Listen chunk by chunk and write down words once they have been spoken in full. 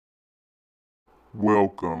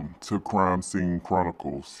Welcome to Crime Scene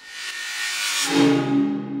Chronicles.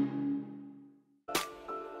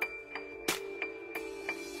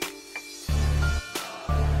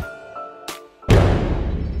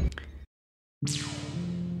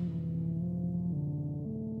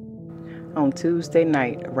 On Tuesday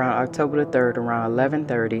night, around October the 3rd, around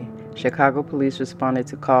 11:30, Chicago police responded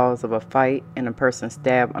to calls of a fight and a person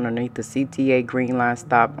stabbed underneath the CTA Green Line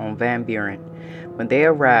stop on Van Buren. When they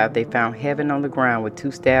arrived, they found Heaven on the ground with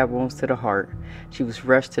 2 stab wounds to the heart. She was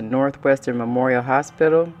rushed to Northwestern Memorial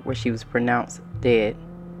Hospital, where she was pronounced dead.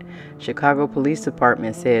 Chicago Police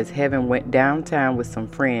Department says Heaven went downtown with some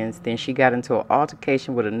friends, then she got into an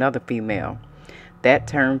altercation with another female. That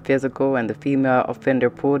turned physical, and the female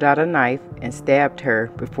offender pulled out a knife and stabbed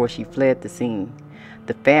her before she fled the scene.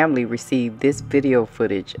 The family received this video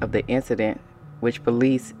footage of the incident, which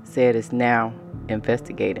police said is now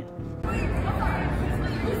investigating.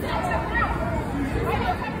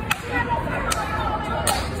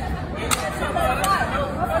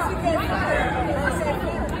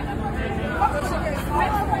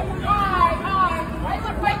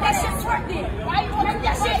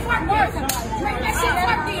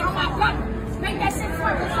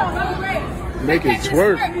 Make it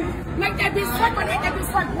twerk. Make that bitch twerk, or make that bitch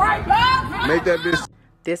twerk right. Make that bitch.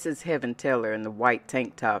 This is Heaven Taylor in the white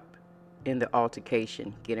tank top in the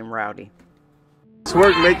altercation, getting rowdy.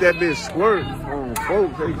 Twerk, make that bitch squirt. Oh,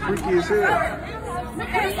 folks, they freaky as hell.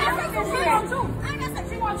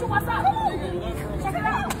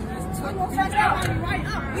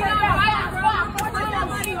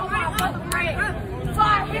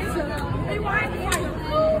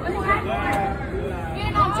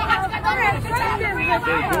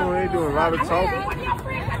 They doing a lot of talking.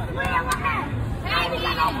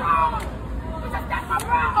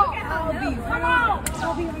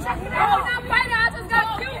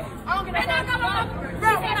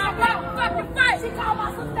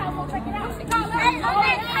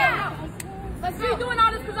 But she doing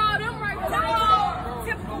all this because all them right now.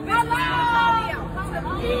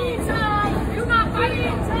 You not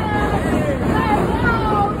fighting.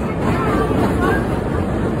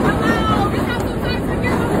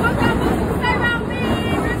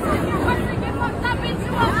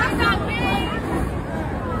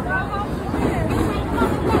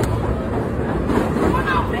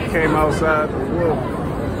 Came outside the wall.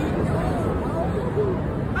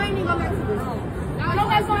 I ain't even gonna let you do this.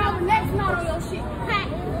 Nobody's gonna have the next note on your shit.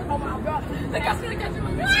 Oh my god. Look, I should have got you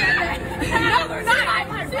a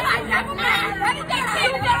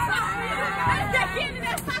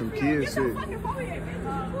Some kids shit.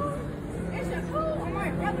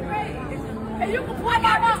 And you can point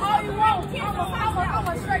out all you want. I'm a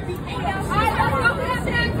straight beat.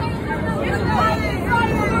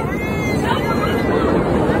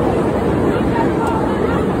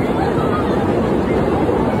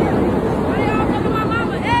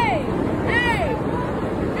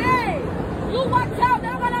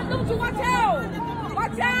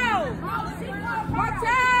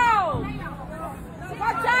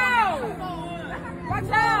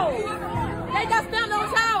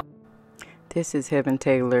 This is Heaven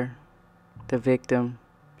Taylor, the victim.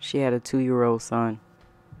 She had a 2-year-old son.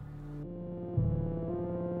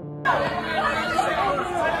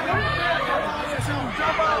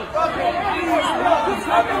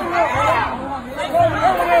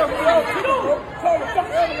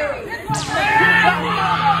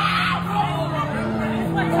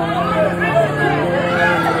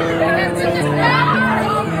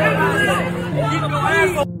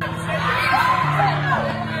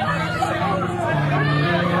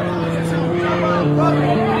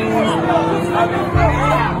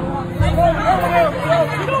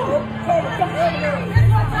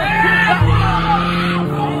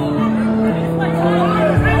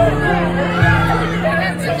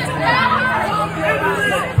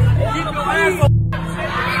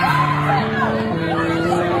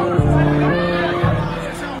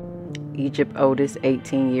 Egypt Otis,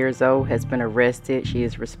 18 years old, has been arrested. She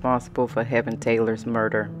is responsible for Heaven Taylor's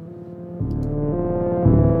murder.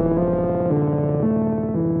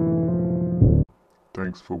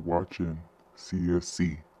 Thanks for watching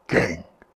CSC Gang.